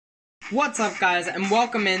What's up, guys, and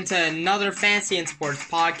welcome into another Fantasy and Sports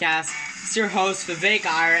podcast. It's your host, Vivek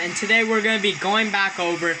Iyer, and today we're going to be going back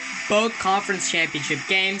over both conference championship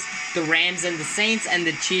games, the Rams and the Saints, and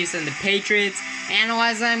the Chiefs and the Patriots,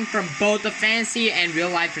 analyze them from both a fantasy and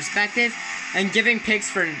real-life perspective, and giving picks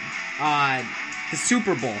for the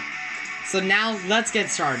Super Bowl. So now, let's get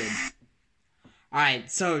started.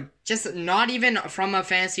 Alright, so just not even from a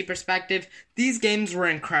fantasy perspective, these games were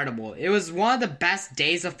incredible. It was one of the best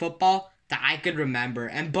days of football that I could remember,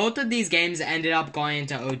 and both of these games ended up going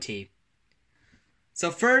into OT.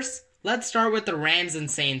 So first, let's start with the Rams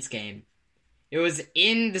and Saints game. It was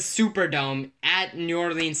in the Superdome at New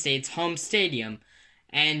Orleans Saints' home stadium,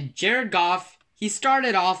 and Jared Goff, he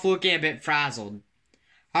started off looking a bit frazzled.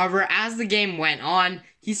 However, as the game went on,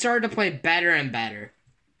 he started to play better and better.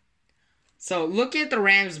 So, looking at the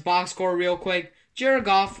Rams box score real quick, Jared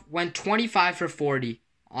Goff went 25 for 40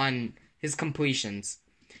 on his completions.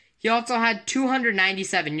 He also had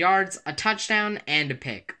 297 yards, a touchdown, and a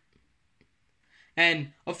pick.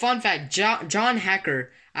 And a fun fact, John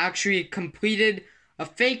Hecker actually completed a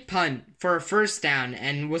fake punt for a first down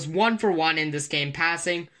and was 1 for 1 in this game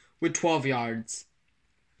passing with 12 yards.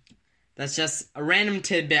 That's just a random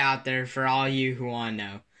tidbit out there for all you who want to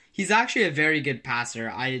know. He's actually a very good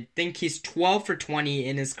passer. I think he's 12 for 20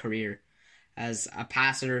 in his career as a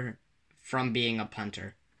passer from being a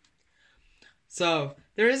punter. So,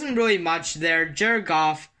 there isn't really much there. Jared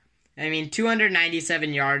Goff,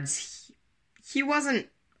 297 yards. He wasn't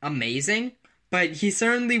amazing, but he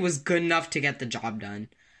certainly was good enough to get the job done.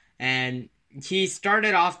 And he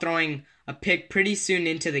started off throwing a pick pretty soon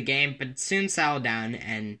into the game, but soon settled down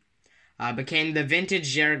and became the vintage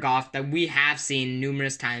Jared Goff that we have seen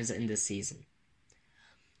numerous times in this season.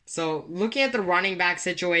 So, looking at the running back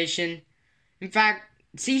situation, in fact,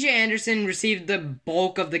 CJ Anderson received the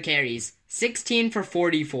bulk of the carries, 16 for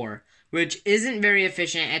 44, which isn't very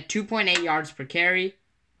efficient at 2.8 yards per carry.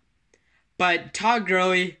 But Todd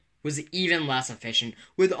Gurley was even less efficient,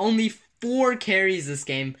 with only 4 carries this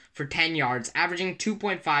game for 10 yards, averaging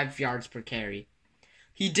 2.5 yards per carry.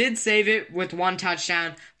 He did save it with 1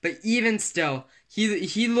 touchdown, but even still,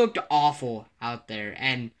 he looked awful out there.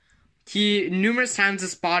 And he numerous times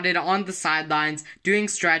was spotted on the sidelines, doing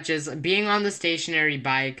stretches, being on the stationary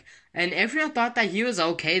bike, and everyone thought that he was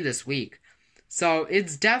okay this week. So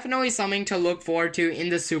it's definitely something to look forward to in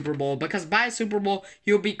the Super Bowl, because by Super Bowl,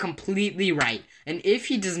 he'll be completely right. And if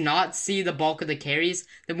he does not see the bulk of the carries,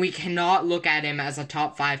 then we cannot look at him as a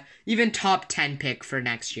top 5, even top 10 pick for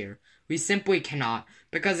next year. We simply cannot.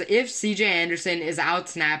 Because if CJ Anderson is out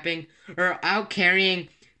snapping or out carrying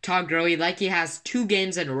Todd Gurley like he has 2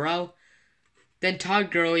 games in a row, then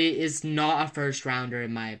Todd Gurley is not a first rounder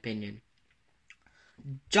in my opinion.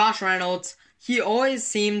 Josh Reynolds, he always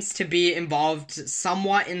seems to be involved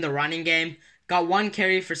somewhat in the running game. Got 1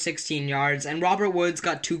 carry for 16 yards, and Robert Woods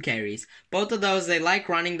got 2 carries. Both of those, they like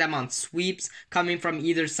running them on sweeps, coming from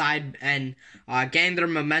either side and getting their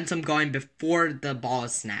momentum going before the ball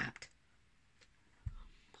is snapped.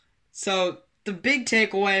 So, the big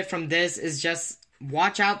takeaway from this is just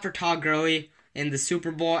watch out for Todd Gurley in the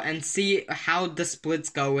Super Bowl and see how the splits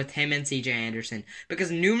go with him and CJ Anderson.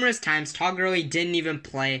 Because numerous times, Todd Gurley didn't even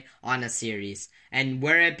play on a series. And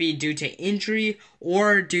whether it be due to injury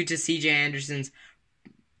or due to CJ Anderson's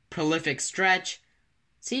prolific stretch,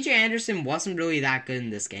 CJ Anderson wasn't really that good in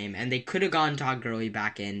this game. And they could have gotten Todd Gurley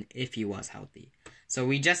back in if he was healthy. So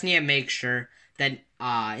we just need to make sure that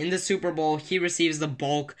in the Super Bowl, he receives the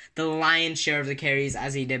bulk, the lion's share of the carries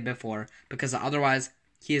as he did before, because otherwise,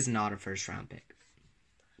 he is not a first-round pick.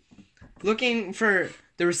 Looking for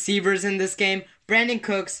the receivers in this game, Brandin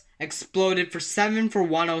Cooks exploded for 7 for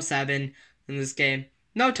 107 in this game.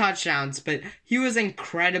 No touchdowns, but he was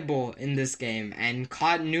incredible in this game and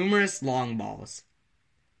caught numerous long balls.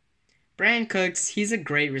 Brandin Cooks, he's a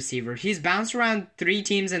great receiver. He's bounced around 3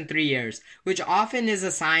 teams in 3 years, which often is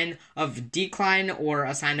a sign of decline or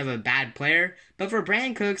a sign of a bad player. But for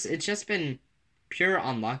Brandin Cooks, it's just been pure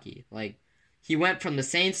unlucky. He went from the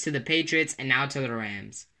Saints to the Patriots and now to the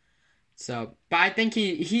Rams. So, but I think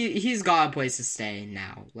he's got a place to stay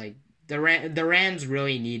now. The Rams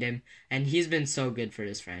really need him, and he's been so good for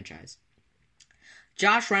this franchise.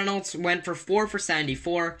 Josh Reynolds went for 4 for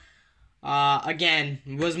 74. Again,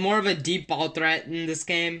 was more of a deep ball threat in this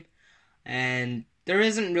game, and there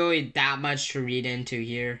isn't really that much to read into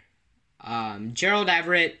here. Gerald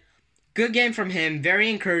Everett, good game from him, very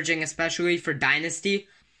encouraging, especially for Dynasty.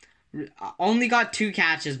 Only got 2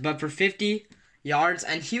 catches, but for 50 yards,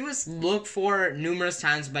 and he was looked for numerous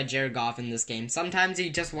times by Jared Goff in this game. Sometimes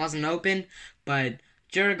he just wasn't open, but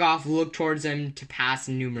Jared Goff looked towards him to pass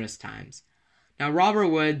numerous times. Now, Robert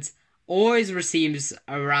Woods, always receives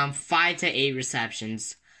around 5 to 8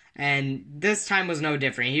 receptions. And this time was no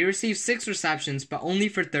different. He received 6 receptions, but only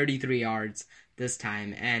for 33 yards this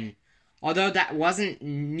time. And although that wasn't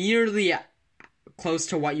nearly close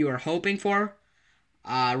to what you were hoping for,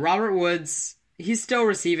 Robert Woods, he's still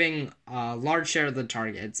receiving a large share of the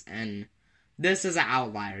targets. And this is an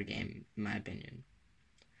outlier game, in my opinion.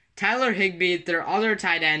 Tyler Higbee, their other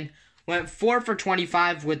tight end, went 4 for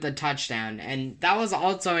 25 with a touchdown. And that was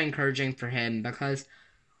also encouraging for him because,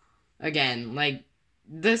 again, like,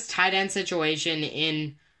 this tight end situation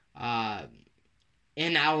in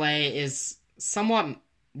LA is somewhat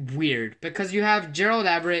weird because you have Gerald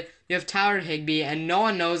Everett, you have Tyler Higbee, and no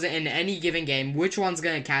one knows in any given game which one's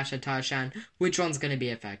going to catch a touchdown, which one's going to be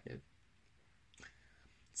effective.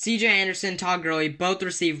 CJ Anderson, Todd Gurley both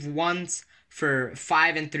received ones for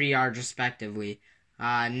 5 and 3 yards respectively.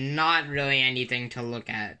 Not really anything to look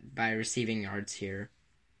at by receiving yards here.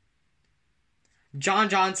 John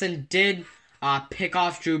Johnson did pick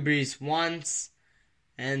off Drew Brees once,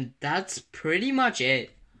 and that's pretty much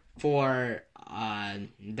it for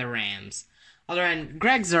the Rams. Other end,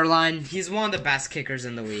 Greg Zuerlein, he's one of the best kickers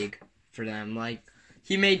in the league for them. Like,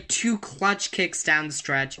 he made 2 clutch kicks down the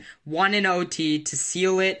stretch, 1 in OT to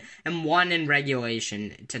seal it, and 1 in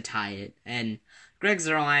regulation to tie it. And Greg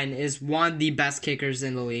Zuerlein is one of the best kickers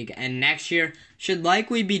in the league, and next year should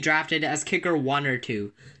likely be drafted as kicker 1 or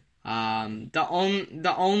 2.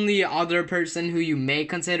 The only other person who you may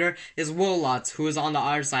consider is Will Lutz, who is on the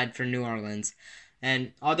other side for New Orleans.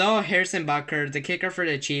 And although Harrison Butker, the kicker for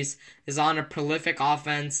the Chiefs, is on a prolific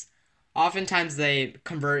offense, oftentimes they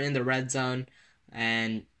convert in the red zone,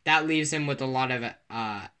 and that leaves him with a lot of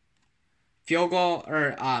field goal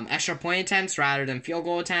or extra point attempts rather than field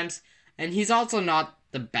goal attempts. And he's also not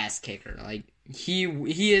the best kicker. Like,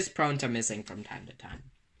 he is prone to missing from time to time.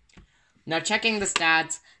 Now, checking the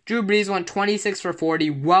stats, Drew Brees went 26 for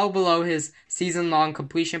 40, well below his season-long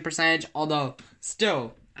completion percentage, although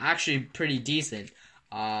still actually pretty decent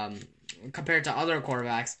compared to other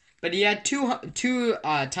quarterbacks. But he had two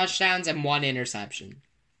touchdowns and 1 interception.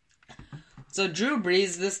 So Drew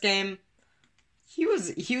Brees this game, he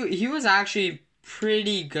was actually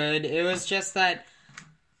pretty good. It was just that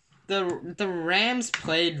the Rams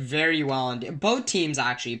played very well both teams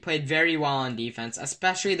actually played very well on defense,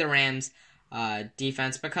 especially the Rams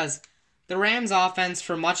defense, because the Rams offense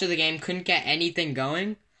for much of the game couldn't get anything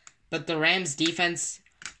going, but the Rams defense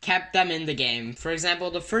kept them in the game. For example,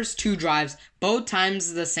 the first 2 drives, both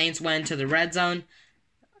times the Saints went into the red zone,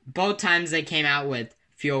 both times they came out with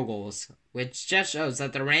field goals, which just shows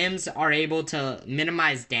that the Rams are able to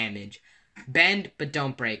minimize damage. Bend, but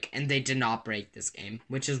don't break, and they did not break this game,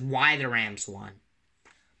 which is why the Rams won.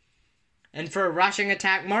 And for a rushing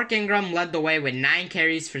attack, Mark Ingram led the way with 9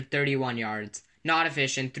 carries for 31 yards. Not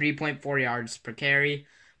efficient, 3.4 yards per carry,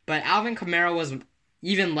 but Alvin Kamara was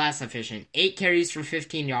even less efficient. 8 carries for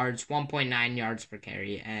 15 yards, 1.9 yards per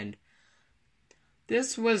carry, and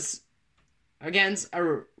this was against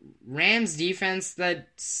a Rams defense that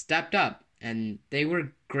stepped up, and they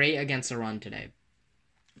were great against the run today.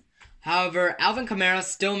 However, Alvin Kamara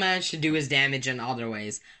still managed to do his damage in other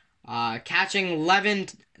ways, catching 11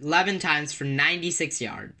 times for 96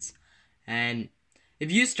 yards. And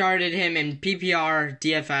if you started him in PPR,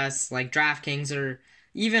 DFS, like DraftKings, or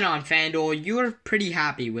even on FanDuel, you were pretty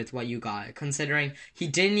happy with what you got, considering he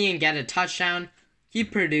didn't even get a touchdown. He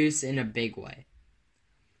produced in a big way.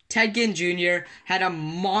 Ted Ginn Jr. had a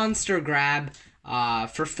monster grab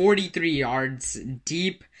for 43 yards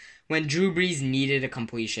deep when Drew Brees needed a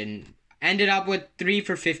completion. Ended up with 3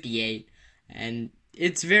 for 58. And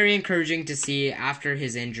it's very encouraging to see after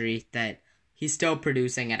his injury that he's still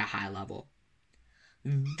producing at a high level.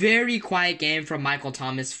 Very quiet game from Michael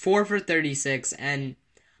Thomas, 4 for 36. And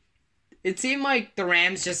it seemed like the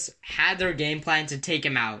Rams just had their game plan to take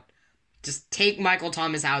him out. Just take Michael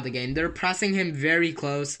Thomas out of the game. They're pressing him very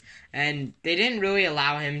close. And they didn't really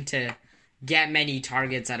allow him to get many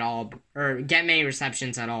targets at all, or get many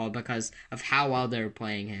receptions at all because of how well they were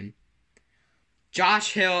playing him.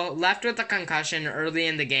 Josh Hill, left with a concussion early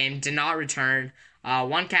in the game, did not return.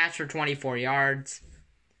 1 catch for 24 yards.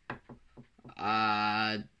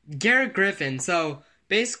 Garrett Griffin, so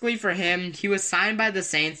basically for him, he was signed by the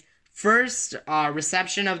Saints. First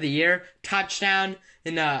reception of the year, touchdown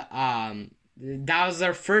that was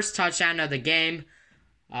their first touchdown of the game.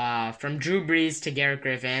 From Drew Brees to Garrett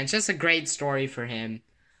Griffin. It's just a great story for him.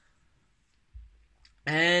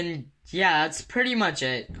 And yeah, that's pretty much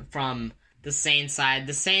it from the Saints side.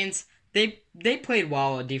 The Saints, they played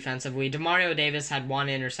well defensively. Demario Davis had 1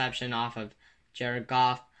 interception off of Jared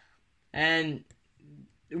Goff. And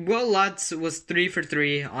Will Lutz was 3 for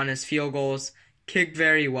 3 on his field goals, kicked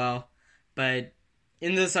very well, but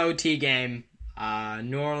in this OT game,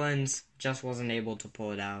 New Orleans just wasn't able to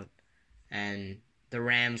pull it out, and the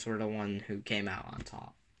Rams were the one who came out on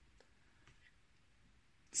top.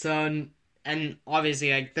 So, and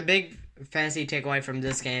obviously, like, the big fantasy takeaway from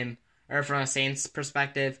this game, or from a Saints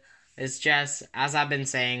perspective, is just, as I've been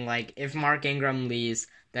saying, like, if Mark Ingram leaves,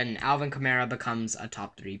 then Alvin Kamara becomes a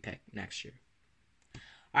top 3 pick next year.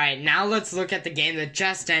 Alright, now let's look at the game that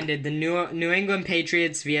just ended, the New England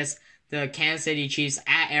Patriots vs the Kansas City Chiefs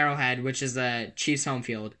at Arrowhead, which is the Chiefs' home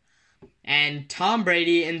field. And Tom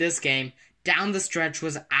Brady in this game, down the stretch,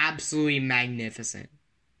 was absolutely magnificent.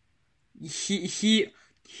 He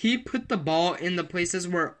put the ball in the places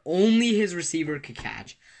where only his receiver could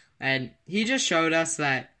catch. And he just showed us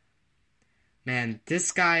that, man,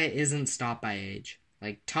 this guy isn't stopped by age.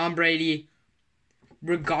 Like, Tom Brady,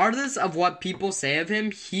 regardless of what people say of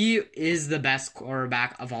him, he is the best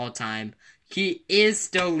quarterback of all time. He is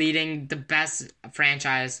still leading the best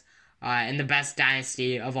franchise and the best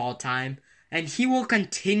dynasty of all time. And he will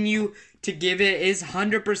continue to give it his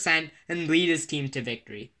 100% and lead his team to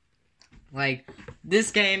victory. Like,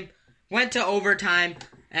 this game went to overtime,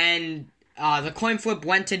 and the coin flip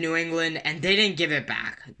went to New England, and they didn't give it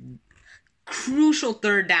back. Crucial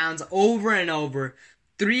third downs over and over.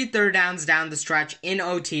 3 third downs down the stretch in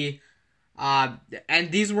OT.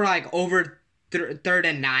 And these were like over third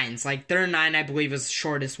and nines. Like, third and 9, I believe, was the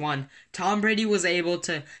shortest one. Tom Brady was able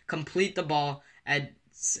to complete the ball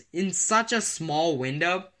in such a small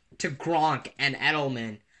window to Gronk and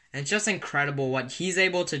Edelman. And it's just incredible what he's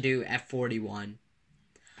able to do at 41.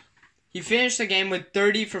 He finished the game with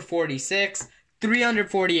 30 for 46,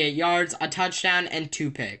 348 yards, a touchdown, and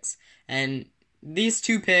 2 picks. And these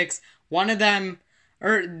 2 picks, one of them,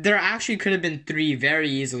 or there actually could have been 3 very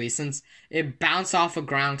easily, since it bounced off of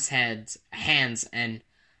Gronk's hands and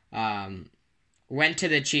went to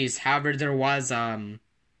the Chiefs. However, there was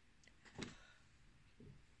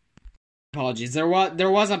apologies. There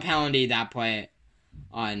was a penalty that play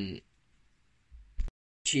on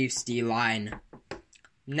Chiefs D-line.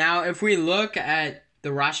 Now, if we look at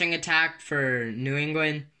the rushing attack for New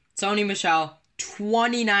England, Sony Michel,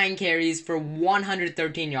 29 carries for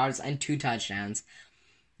 113 yards and 2 touchdowns.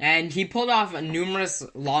 And he pulled off numerous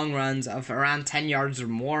long runs of around 10 yards or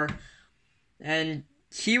more. And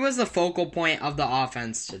he was the focal point of the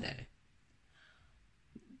offense today.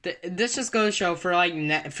 This just goes to show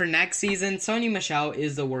for next season, Sony Michel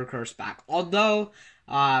is the workhorse back. Although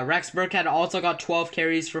Rex Burkhead also got 12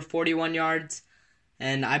 carries for 41 yards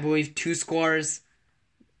and I believe 2 scores.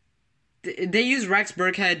 They use Rex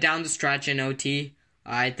Burkhead down the stretch in OT.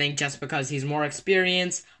 I think just because he's more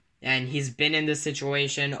experienced and he's been in this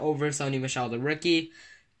situation over Sony Michel, the rookie.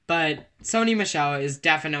 But Sony Michel is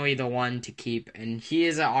definitely the one to keep, and he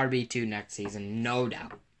is an RB2 next season, no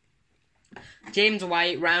doubt. James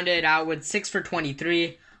White rounded it out with 6 for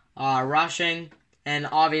 23 rushing, and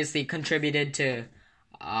obviously contributed to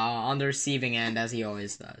on the receiving end, as he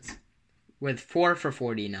always does, with 4 for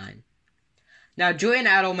 49. Now, Julian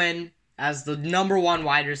Edelman, as the number 1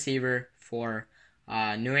 wide receiver for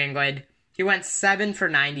New England, he went 7 for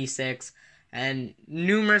 96, and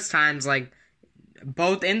numerous times, like,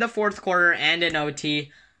 both in the fourth quarter and in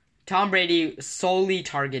OT, Tom Brady solely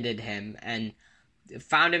targeted him and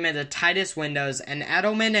found him in the tightest windows, and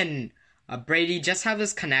Edelman and Brady just have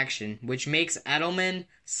this connection, which makes Edelman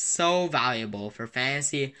so valuable for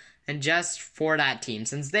fantasy and just for that team,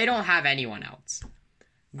 since they don't have anyone else.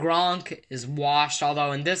 Gronk is washed,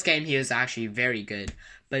 although in this game he was actually very good,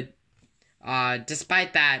 but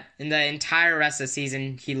despite that, in the entire rest of the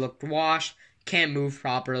season, he looked washed, can't move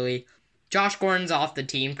properly. Josh Gordon's off the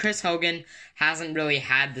team. Chris Hogan hasn't really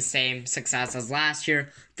had the same success as last year.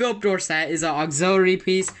 Philip Dorsett is an auxiliary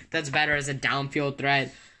piece that's better as a downfield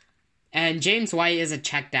threat. And James White is a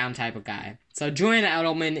check down type of guy. So Julian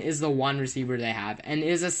Edelman is the one receiver they have. And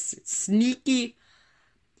is a sneaky...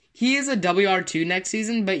 He is a WR2 next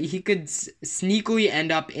season, but he could sneakily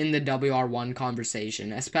end up in the WR1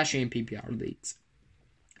 conversation, especially in PPR leagues.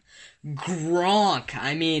 Gronk,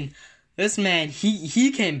 I mean, this man,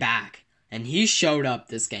 he came back. And he showed up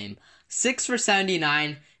this game. 6 for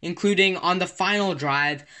 79, including on the final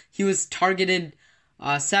drive. He was targeted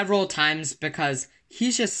several times because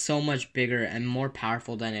he's just so much bigger and more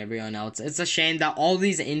powerful than everyone else. It's a shame that all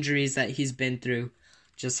these injuries that he's been through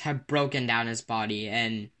just have broken down his body.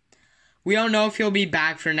 And we don't know if he'll be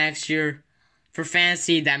back for next year. For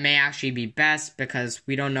fantasy, that may actually be best because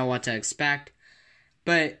we don't know what to expect.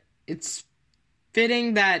 But it's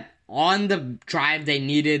fitting that on the drive they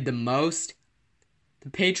needed the most, the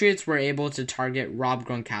Patriots were able to target Rob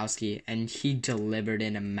Gronkowski, and he delivered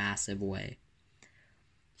in a massive way.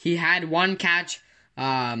 He had one catch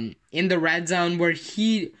in the red zone where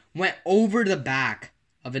he went over the back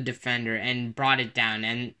of a defender and brought it down,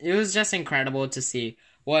 and it was just incredible to see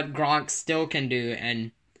what Gronk still can do,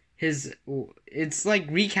 and it's like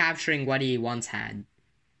recapturing what he once had.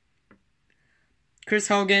 Chris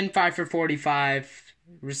Hogan, 5 for 45,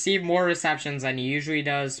 received more receptions than he usually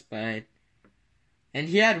does, and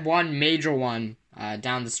he had one major one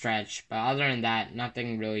down the stretch, but other than that,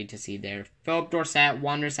 nothing really to see there. Philip Dorsett,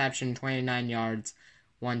 1 reception, 29 yards,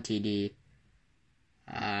 1 TD.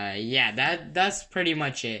 That's pretty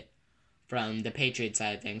much it from the Patriots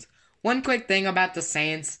side of things. One quick thing about the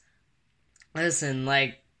Saints. Listen,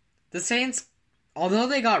 the Saints, although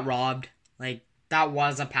they got robbed, that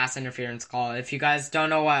was a pass interference call. If you guys don't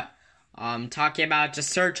know what I'm talking about, just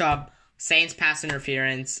search up Saints pass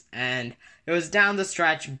interference, and it was down the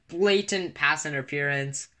stretch, blatant pass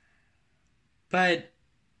interference. But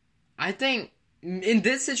I think in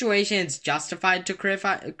this situation, it's justified to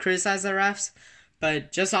criticize the refs.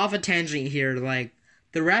 But just off a tangent here,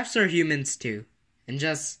 the refs are humans too. And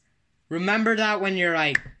just remember that when you're,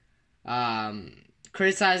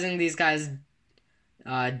 criticizing these guys,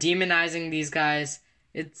 demonizing these guys,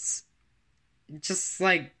 it's just,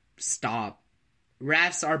 stop.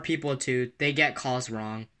 Refs are people too. They get calls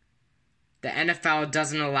wrong. The NFL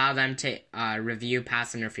doesn't allow them to review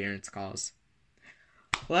pass interference calls.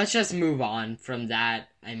 Let's just move on from that.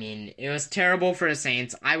 I mean, it was terrible for the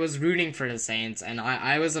Saints. I was rooting for the Saints, and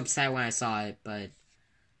I was upset when I saw it, but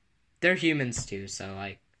they're humans too,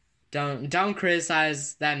 so, don't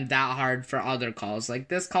criticize them that hard for other calls.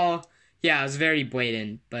 This call, yeah, it was very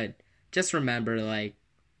blatant, but just remember,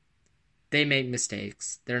 they make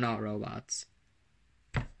mistakes. They're not robots.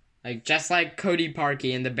 Just like Cody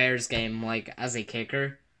Parkey in the Bears game, as a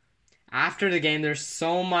kicker. After the game, there's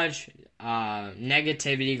so much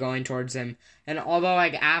negativity going towards him. And although,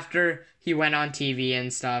 after he went on TV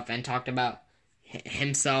and stuff and talked about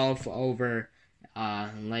himself over,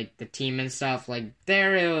 the team and stuff,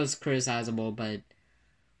 there it was criticizable. But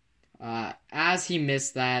as he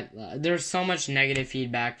missed that, there's so much negative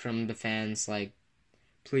feedback from the fans.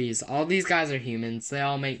 Please, all these guys are humans. They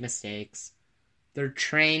all make mistakes. They're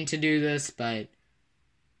trained to do this, but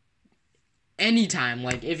anytime,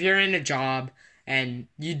 if you're in a job and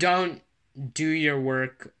you don't do your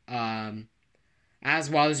work as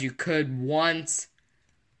well as you could once,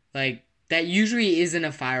 that usually isn't a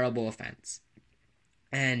fireable offense.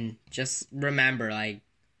 And just remember,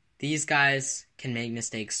 these guys can make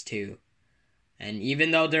mistakes too. And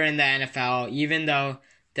even though they're in the NFL, even though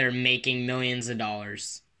they're making millions of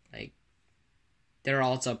dollars, they're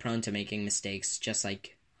also prone to making mistakes, just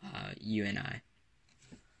like you and I.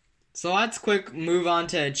 So let's quick move on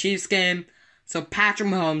to a Chiefs game. So Patrick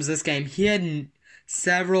Mahomes, this game, he had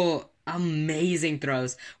several amazing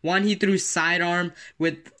throws. One, he threw sidearm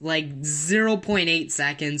with 0.8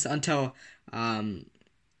 seconds until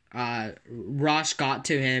Rush got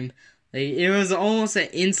to him. It was almost an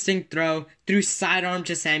instinct throw. Threw sidearm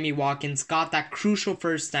to Sammy Watkins. Got that crucial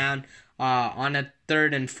first down on a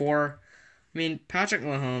 3rd and 4. I mean, Patrick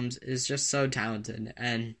Mahomes is just so talented,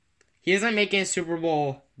 and he isn't making a Super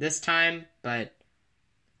Bowl this time, but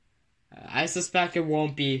I suspect it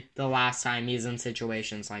won't be the last time he's in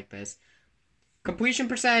situations like this. Completion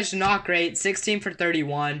percentage, not great, 16 for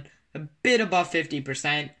 31, a bit above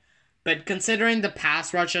 50%, but considering the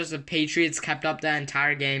pass rushes the Patriots kept up the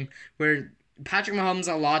entire game, where Patrick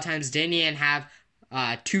Mahomes a lot of times didn't even have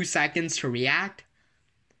 2 seconds to react,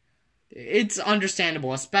 it's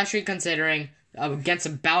understandable, especially considering against a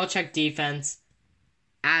Belichick defense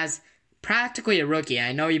as practically a rookie.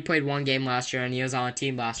 I know he played one game last year and he was on a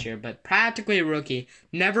team last year, but practically a rookie,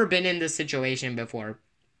 never been in this situation before.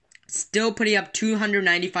 Still putting up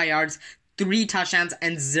 295 yards, 3 touchdowns,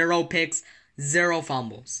 and 0 picks, 0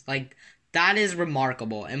 fumbles. That is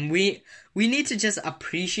remarkable. And we need to just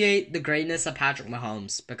appreciate the greatness of Patrick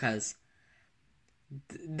Mahomes, because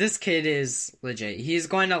this kid is legit. He's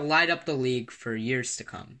going to light up the league for years to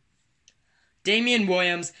come. Damian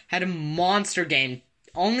Williams had a monster game.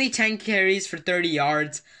 Only 10 carries for 30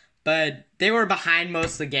 yards, but they were behind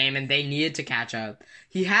most of the game and they needed to catch up.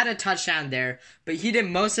 He had a touchdown there, but he did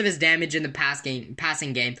most of his damage in the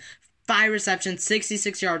passing game. 5 receptions,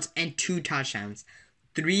 66 yards, and 2 touchdowns.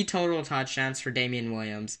 3 total touchdowns for Damian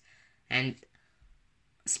Williams. And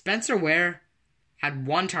Spencer Ware had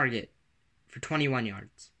 1 target for 21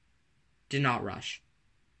 yards. Did not rush.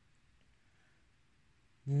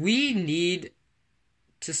 We need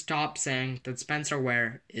to stop saying that Spencer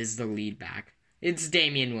Ware is the lead back. it's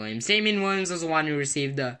Damian Williams. Damian Williams was the one who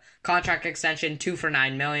received the contract extension, 2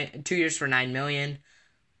 years for $9 million.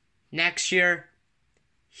 Next year,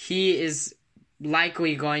 he is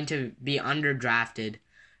likely going to be underdrafted,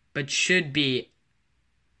 but should be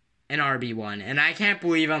an RB1. And I can't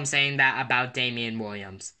believe I'm saying that about Damian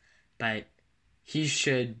Williams, but he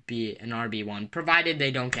should be an RB1, provided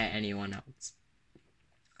they don't get anyone else.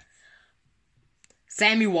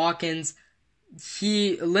 Sammy Watkins,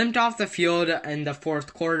 he limped off the field in the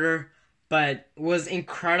fourth quarter, but was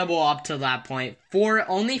incredible up to that point.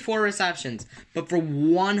 Only 4 receptions, but for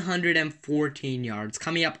 114 yards,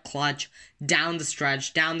 coming up clutch, down the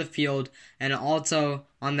stretch, down the field, and also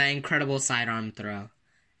on the incredible sidearm throw.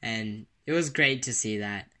 And it was great to see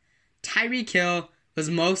that. Tyreek Hill was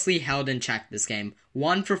mostly held in check this game.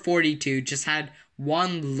 1 for 42, just had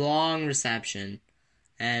one long reception.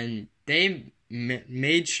 And they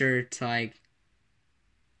made sure to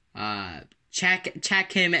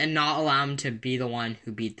check him and not allow him to be the one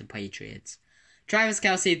who beat the Patriots. Travis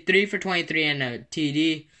Kelce, 3 for 23 and a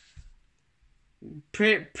TD.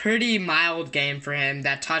 Pretty mild game for him.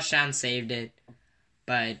 That touchdown saved it.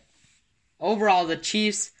 But overall, the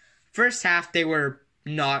Chiefs, first half, they were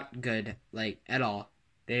not good, at all.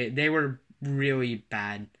 They were really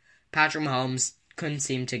bad. Patrick Mahomes couldn't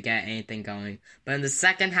seem to get anything going. But in the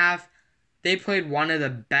second half, they played one of the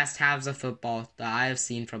best halves of football that I have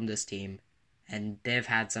seen from this team. And they've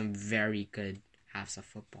had some very good halves of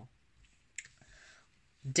football.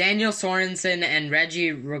 Daniel Sorensen and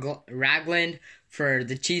Reggie Ragland for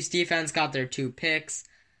the Chiefs defense got their 2 picks.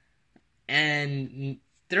 And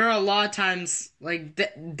there are a lot of times,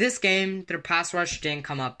 this game, their pass rush didn't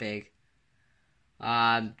come up big.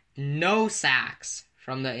 No sacks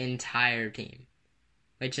from the entire team,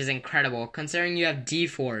 which is incredible, considering you have Dee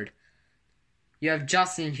Ford, you have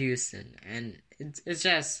Justin Houston, and it's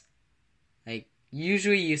just,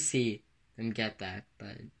 usually you see them get that,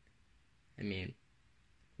 but,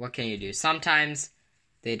 what can you do? Sometimes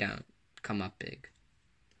they don't come up big.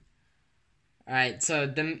 Alright, so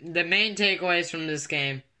the main takeaways from this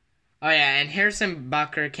game. Oh yeah, and Harrison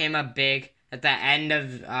Butker came up big at the end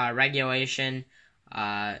of regulation.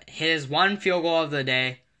 His 1 field goal of the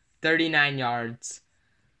day, 39 yards.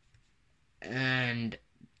 And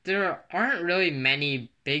there aren't really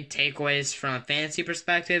many big takeaways from a fantasy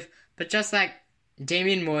perspective, but just like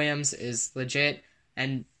Damian Williams is legit,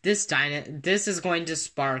 and this is going to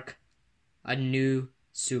spark a new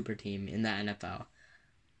super team in the NFL.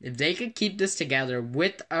 If they could keep this together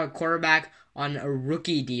with a quarterback on a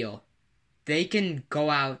rookie deal, they can go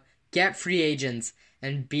out, get free agents,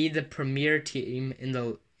 and be the premier team in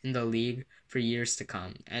the league for years to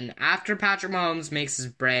come. And after Patrick Mahomes makes his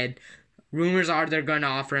bread, rumors are they're going to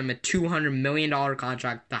offer him a $200 million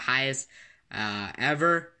contract, the highest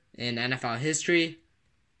ever in NFL history,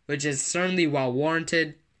 which is certainly well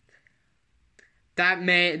warranted.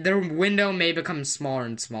 Their window may become smaller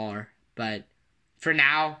and smaller, but for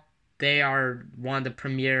now, they are one of the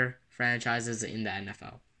premier franchises in the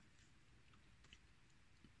NFL.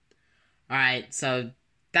 Alright, so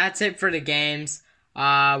that's it for the games.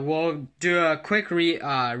 We'll do a quick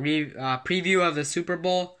preview of the Super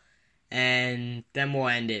Bowl, and then we'll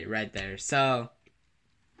end it right there. So,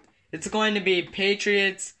 it's going to be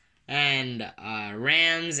Patriots and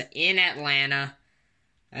Rams in Atlanta,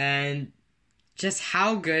 and just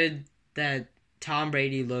how good that Tom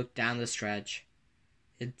Brady looked down the stretch.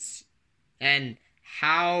 And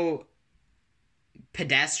how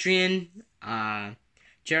pedestrian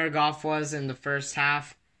Jared Goff was in the first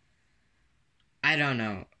half. I don't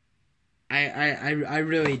know. I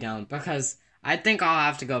really don't, because I think I'll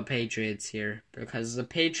have to go Patriots here, because the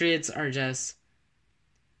Patriots are just,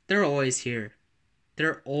 they're always here.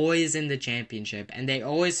 They're always in the championship, and they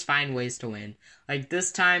always find ways to win. Like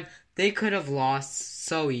this time, they could have lost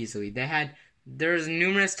so easily. There's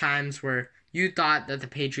numerous times where you thought that the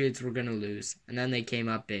Patriots were going to lose, and then they came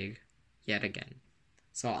up big yet again.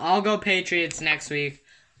 So I'll go Patriots next week.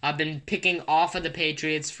 I've been picking off of the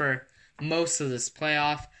Patriots for most of this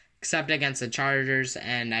playoff, except against the Chargers,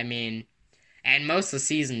 and most of the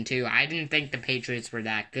season too. I didn't think the Patriots were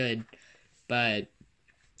that good, but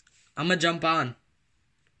I'm going to jump on.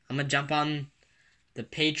 The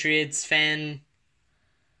Patriots fan,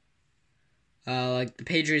 the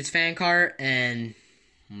Patriots fan cart, and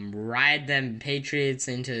ride them Patriots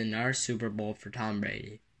into another Super Bowl for Tom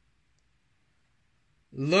Brady.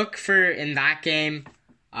 Look for, in that game,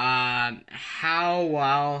 how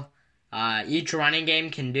well each running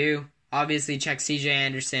game can do. Obviously, check CJ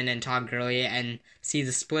Anderson and Todd Gurley and see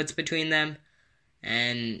the splits between them.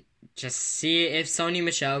 And just see if Sony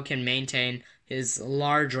Michel can maintain his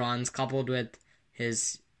large runs coupled with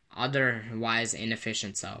his otherwise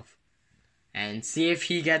inefficient self and see if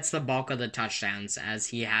he gets the bulk of the touchdowns as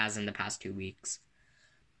he has in the past 2 weeks.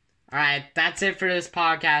 Alright, that's it for this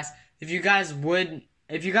podcast. If you guys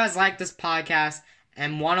like this podcast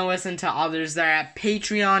and want to listen to others, they're at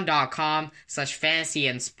patreon.com/fantasy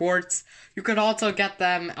and sports. You could also get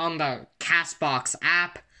them on the Castbox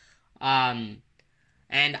app. And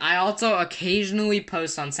I also occasionally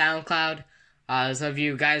post on SoundCloud. So if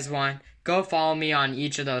you guys want, go follow me on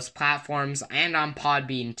each of those platforms and on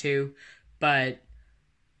Podbean too. But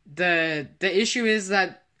the issue is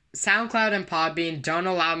that SoundCloud and Podbean don't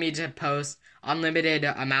allow me to post unlimited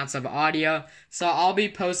amounts of audio. So I'll be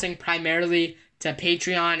posting primarily to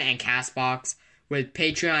Patreon and Castbox, with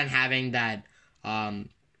Patreon having that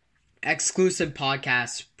exclusive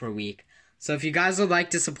podcast per week. So if you guys would like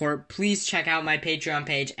to support, please check out my Patreon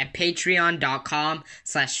page at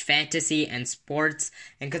patreon.com/fantasy and sports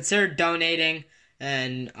and consider donating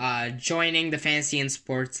and joining the fantasy and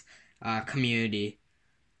sports community.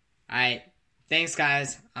 Alright, thanks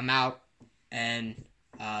guys, I'm out, and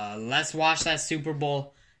let's watch that Super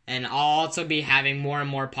Bowl, and I'll also be having more and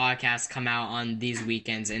more podcasts come out on these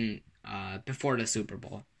weekends and before the Super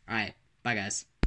Bowl. Alright, bye guys.